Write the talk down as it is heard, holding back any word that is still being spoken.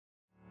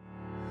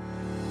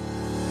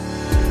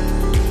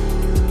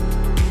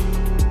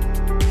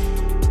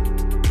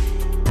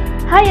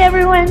Hi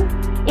everyone!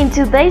 In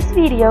today's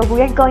video,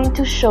 we are going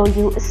to show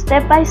you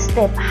step by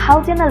step how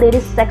the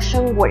analytics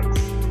section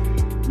works.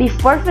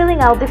 Before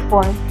filling out the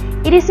form,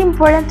 it is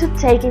important to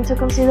take into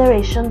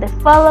consideration the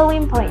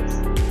following points.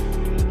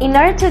 In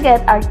order to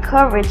get our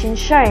coverage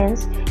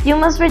insurance, you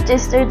must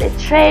register the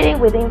trading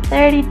within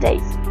 30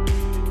 days.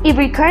 If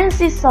your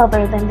currency is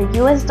other than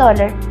the US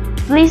dollar,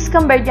 please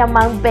convert the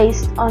amount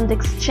based on the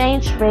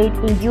exchange rate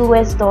in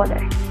US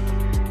dollar.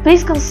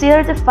 Please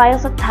consider the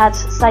files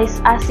attached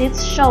size as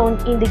it's shown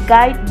in the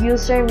guide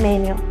user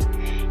menu.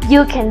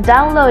 You can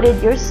download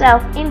it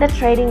yourself in the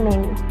trading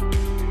menu.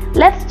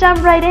 Let's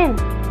jump right in.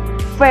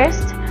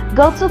 First,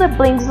 go to the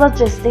Bling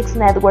Logistics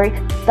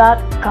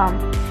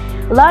Network.com.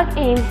 Log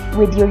in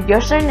with your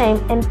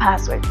username and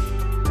password.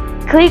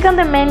 Click on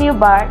the menu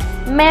bar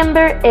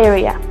Member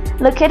area,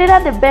 located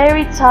at the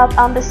very top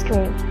on the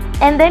screen,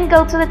 and then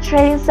go to the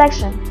trading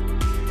section.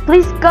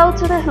 Please go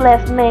to the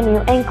left menu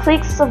and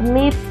click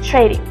Submit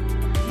Trading.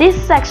 This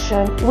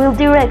section will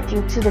direct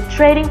you to the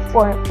trading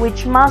form,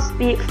 which must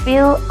be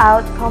filled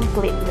out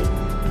completely.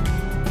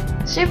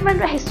 Shipment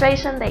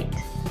registration date.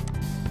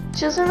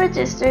 Choose and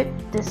register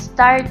the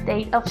start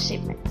date of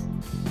shipment.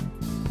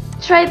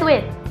 Trade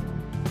with.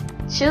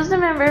 Choose the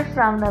member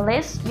from the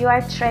list you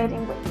are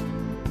trading with.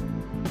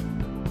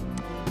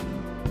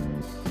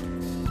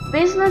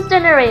 Business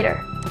generator.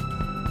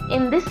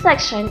 In this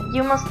section,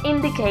 you must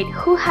indicate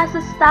who has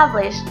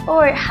established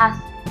or has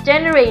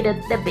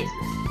generated the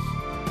business.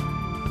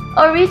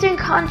 Origin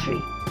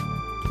country.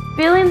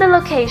 Fill in the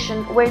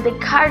location where the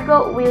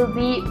cargo will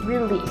be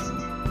released.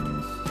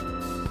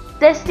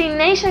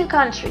 Destination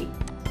country.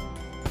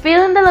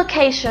 Fill in the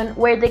location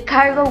where the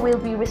cargo will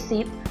be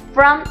received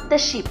from the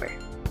shipper.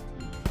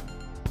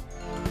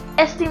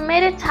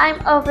 Estimated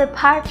time of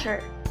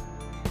departure.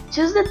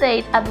 Choose the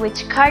date at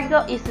which cargo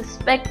is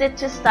expected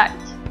to start.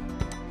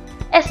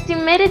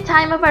 Estimated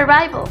time of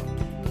arrival.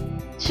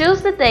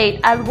 Choose the date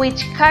at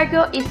which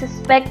cargo is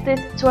expected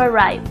to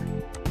arrive.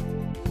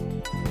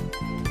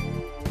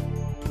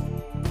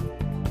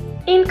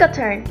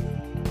 Incoterm.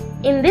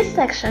 In this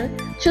section,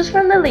 choose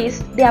from the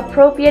list the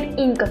appropriate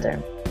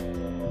Incoterm.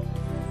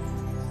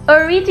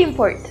 Origin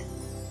port.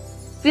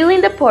 Fill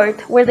in the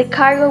port where the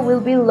cargo will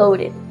be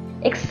loaded.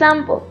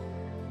 Example,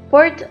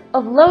 port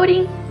of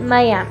loading,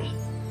 Miami.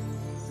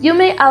 You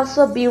may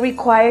also be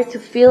required to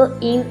fill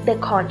in the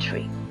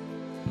country.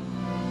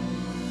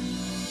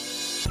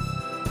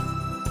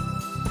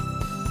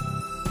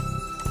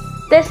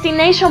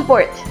 Destination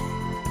port.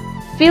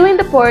 Fill in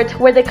the port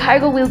where the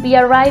cargo will be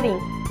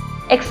arriving.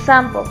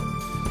 Example,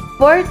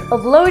 port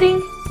of loading,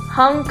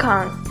 Hong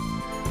Kong.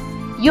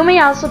 You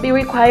may also be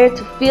required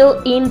to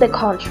fill in the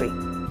country.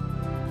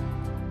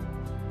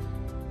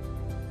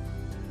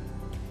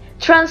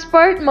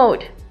 Transport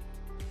mode.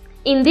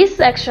 In this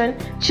section,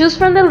 choose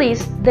from the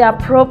list the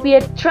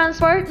appropriate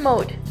transport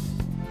mode.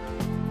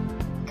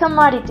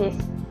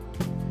 Commodities.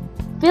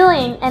 Fill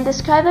in and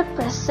describe the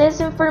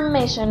precise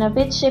information of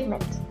each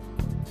shipment.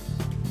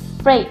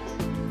 Freight.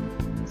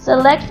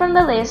 Select from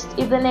the list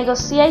if the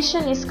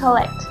negotiation is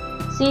collect,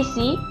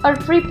 CC, or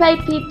prepaid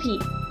PP.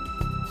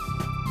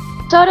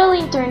 Total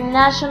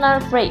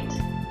international freight.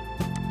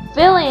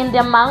 Fill in the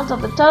amount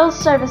of the total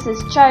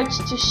services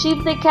charged to ship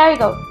the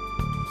cargo.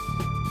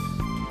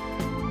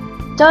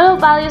 Total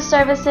value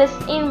services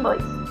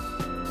invoice.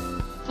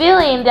 Fill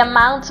in the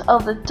amount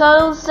of the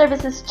total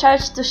services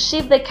charged to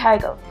ship the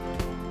cargo.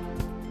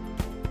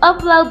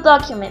 Upload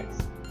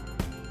documents.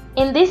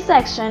 In this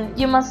section,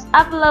 you must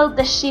upload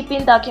the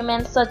shipping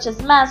documents such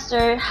as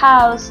master,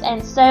 house,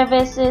 and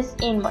services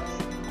invoice.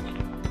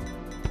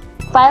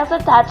 Files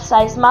attached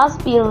size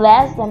must be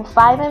less than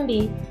 5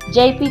 MB,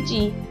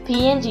 JPG,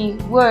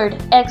 PNG,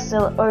 Word,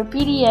 Excel, or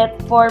PDF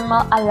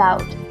format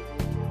allowed.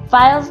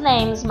 Files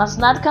names must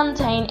not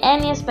contain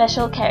any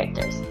special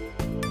characters.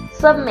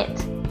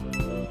 Submit.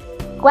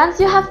 Once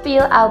you have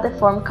filled out the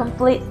form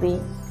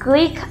completely,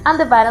 click on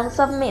the button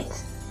Submit.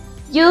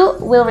 You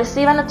will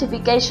receive a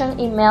notification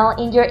email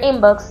in your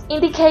inbox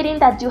indicating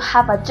that you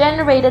have a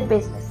generated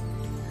business.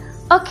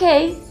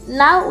 Okay,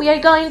 now we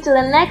are going to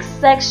the next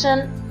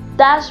section,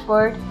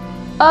 Dashboard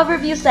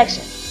Overview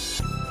section.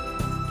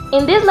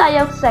 In this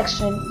layout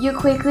section, you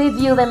quickly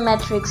view the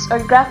metrics or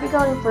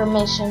graphical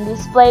information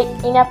displayed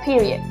in a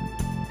period.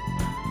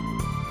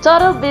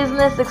 Total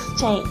Business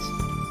Exchange.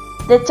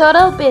 The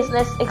Total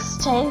Business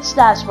Exchange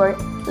dashboard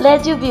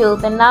lets you view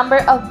the number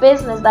of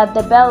business that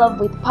develop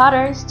with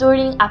patterns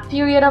during a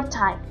period of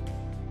time.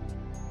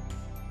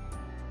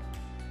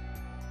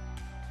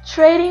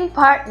 Trading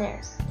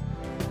Partners.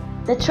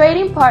 The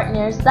Trading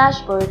Partners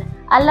dashboard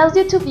allows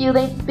you to view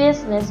the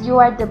business you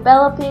are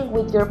developing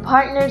with your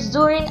partners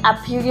during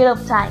a period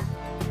of time.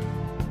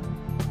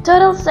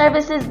 Total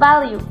Services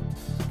Value.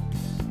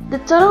 The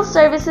Total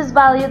Services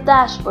Value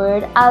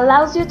dashboard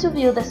allows you to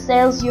view the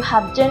sales you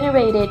have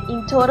generated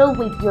in total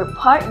with your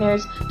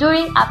partners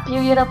during a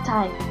period of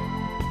time.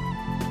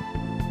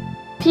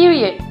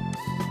 Period.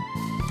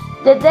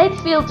 The Date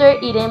Filter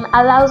item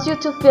allows you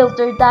to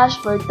filter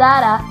dashboard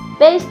data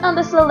based on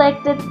the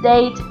selected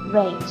date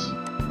range.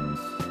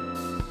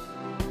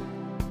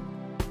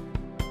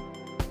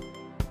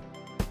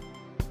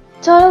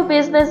 Total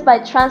business by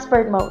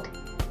transport mode.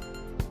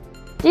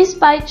 This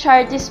pie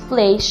chart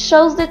display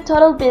shows the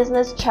total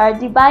business chart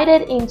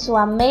divided into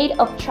a made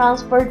of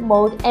transport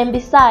mode, and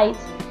besides,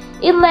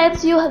 it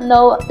lets you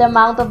know the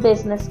amount of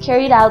business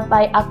carried out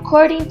by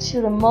according to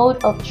the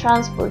mode of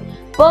transport,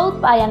 both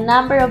by a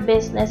number of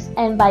business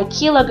and by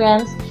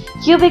kilograms,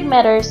 cubic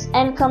meters,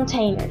 and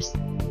containers.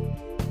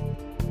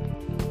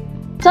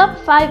 Top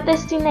 5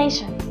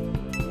 destinations.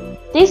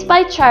 This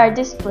pie chart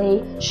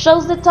display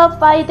shows the top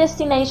 5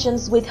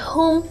 destinations with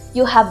whom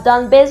you have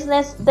done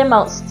business the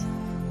most.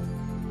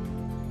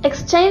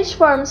 Exchange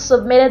forms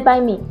submitted by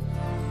me.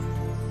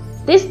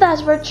 This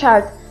dashboard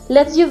chart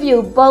lets you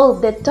view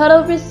both the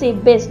total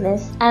received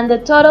business and the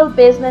total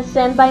business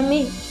sent by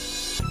me.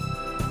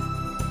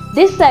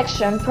 This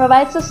section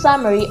provides a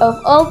summary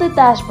of all the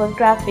dashboard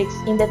graphics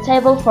in the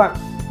table form,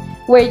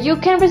 where you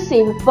can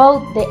receive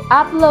both the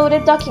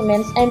uploaded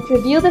documents and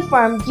preview the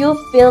form you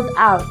filled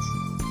out.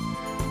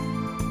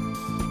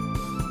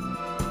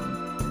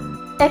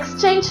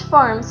 Exchange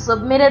forms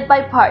submitted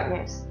by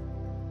partners.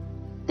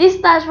 This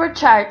dashboard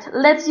chart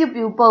lets you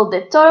view both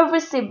the total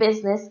received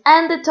business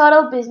and the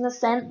total business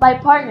sent by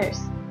partners.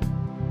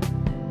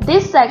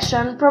 This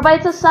section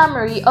provides a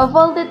summary of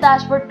all the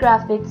dashboard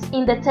graphics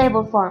in the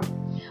table form,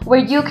 where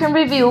you can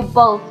review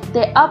both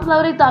the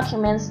uploaded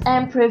documents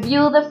and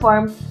preview the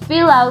form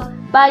filled out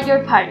by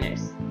your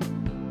partners.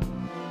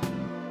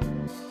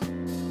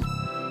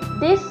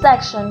 This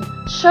section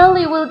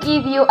surely will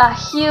give you a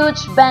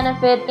huge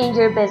benefit in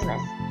your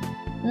business.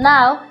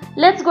 Now,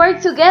 let's work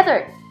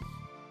together!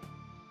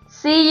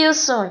 See you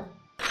soon!